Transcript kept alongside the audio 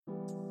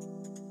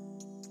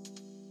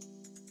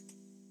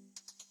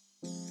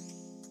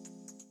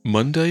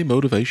Monday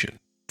Motivation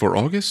for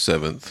August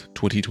 7th,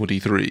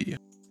 2023.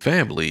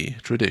 Family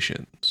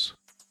Traditions.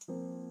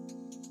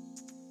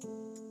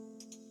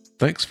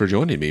 Thanks for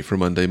joining me for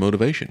Monday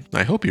Motivation.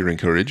 I hope you're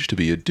encouraged to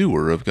be a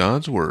doer of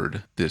God's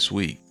Word this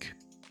week.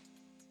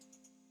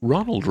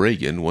 Ronald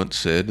Reagan once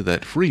said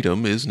that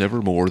freedom is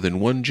never more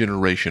than one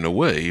generation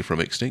away from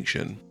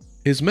extinction.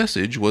 His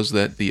message was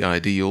that the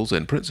ideals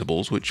and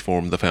principles which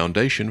form the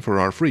foundation for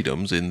our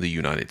freedoms in the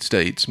United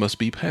States must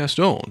be passed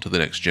on to the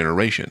next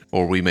generation,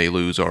 or we may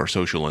lose our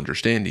social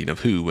understanding of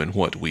who and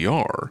what we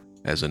are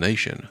as a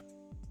nation.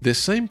 This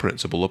same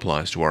principle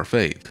applies to our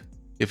faith.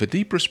 If a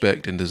deep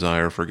respect and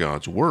desire for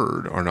God's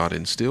Word are not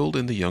instilled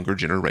in the younger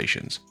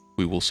generations,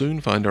 we will soon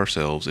find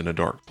ourselves in a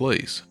dark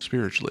place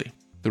spiritually.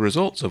 The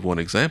results of one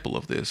example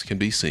of this can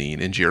be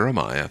seen in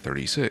Jeremiah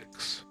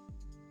 36.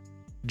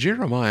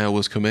 Jeremiah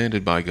was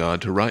commanded by God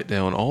to write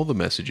down all the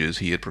messages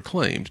he had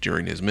proclaimed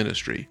during his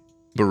ministry.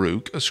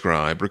 Baruch, a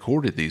scribe,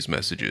 recorded these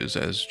messages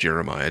as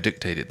Jeremiah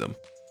dictated them.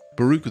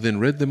 Baruch then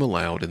read them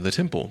aloud in the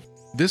temple.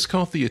 This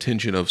caught the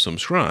attention of some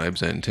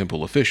scribes and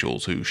temple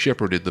officials who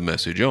shepherded the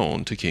message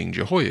on to King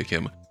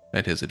Jehoiakim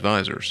and his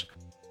advisors.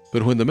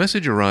 But when the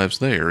message arrives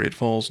there, it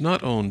falls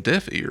not on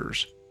deaf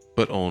ears,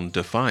 but on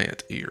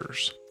defiant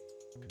ears.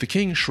 The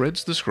king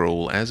shreds the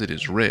scroll as it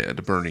is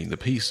read, burning the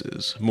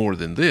pieces. More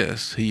than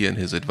this, he and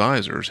his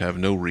advisors have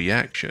no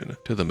reaction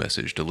to the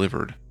message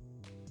delivered.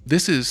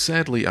 This is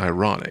sadly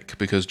ironic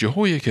because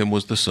Jehoiakim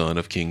was the son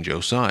of King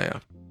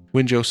Josiah.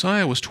 When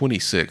Josiah was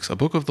 26, a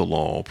book of the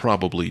law,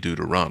 probably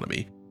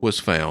Deuteronomy, was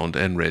found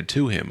and read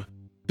to him.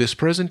 This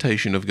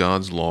presentation of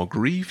God's law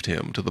grieved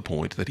him to the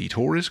point that he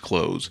tore his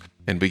clothes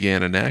and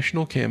began a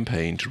national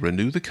campaign to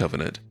renew the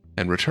covenant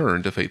and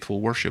return to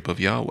faithful worship of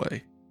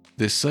Yahweh.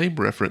 This same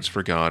reverence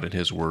for God and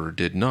His Word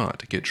did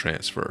not get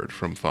transferred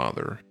from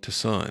father to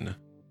son.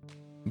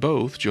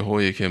 Both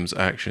Jehoiakim's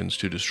actions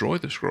to destroy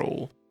the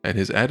scroll and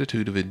his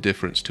attitude of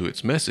indifference to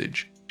its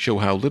message show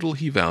how little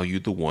he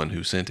valued the one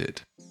who sent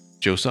it.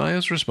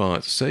 Josiah's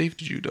response saved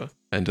Judah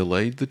and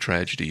delayed the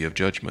tragedy of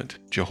judgment.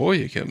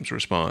 Jehoiakim's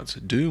response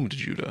doomed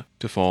Judah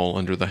to fall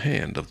under the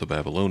hand of the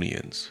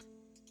Babylonians.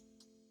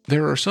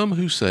 There are some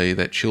who say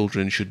that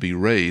children should be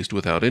raised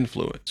without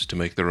influence to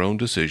make their own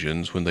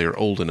decisions when they are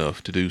old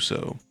enough to do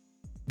so.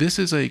 This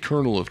is a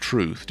kernel of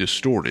truth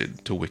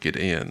distorted to wicked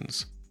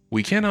ends.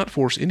 We cannot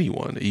force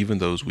anyone, even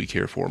those we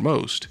care for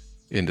most,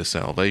 into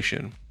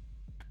salvation.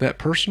 That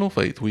personal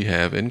faith we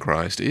have in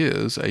Christ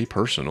is a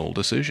personal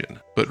decision,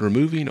 but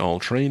removing all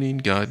training,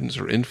 guidance,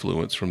 or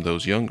influence from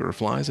those younger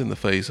flies in the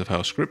face of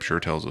how Scripture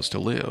tells us to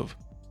live.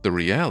 The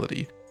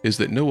reality is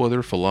that no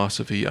other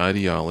philosophy,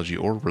 ideology,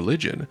 or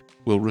religion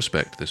will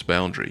respect this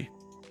boundary.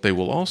 They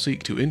will all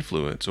seek to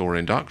influence or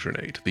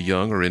indoctrinate the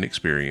young or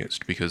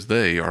inexperienced because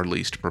they are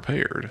least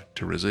prepared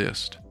to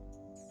resist.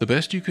 The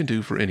best you can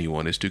do for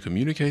anyone is to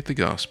communicate the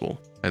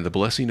gospel and the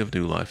blessing of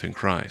new life in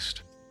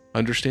Christ.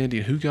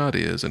 Understanding who God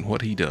is and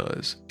what He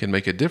does can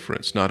make a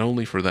difference not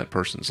only for that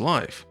person's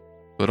life,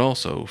 but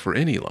also for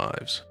any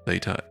lives they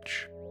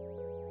touch.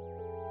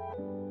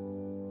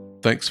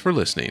 Thanks for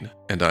listening,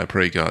 and I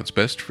pray God's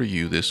best for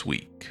you this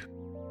week.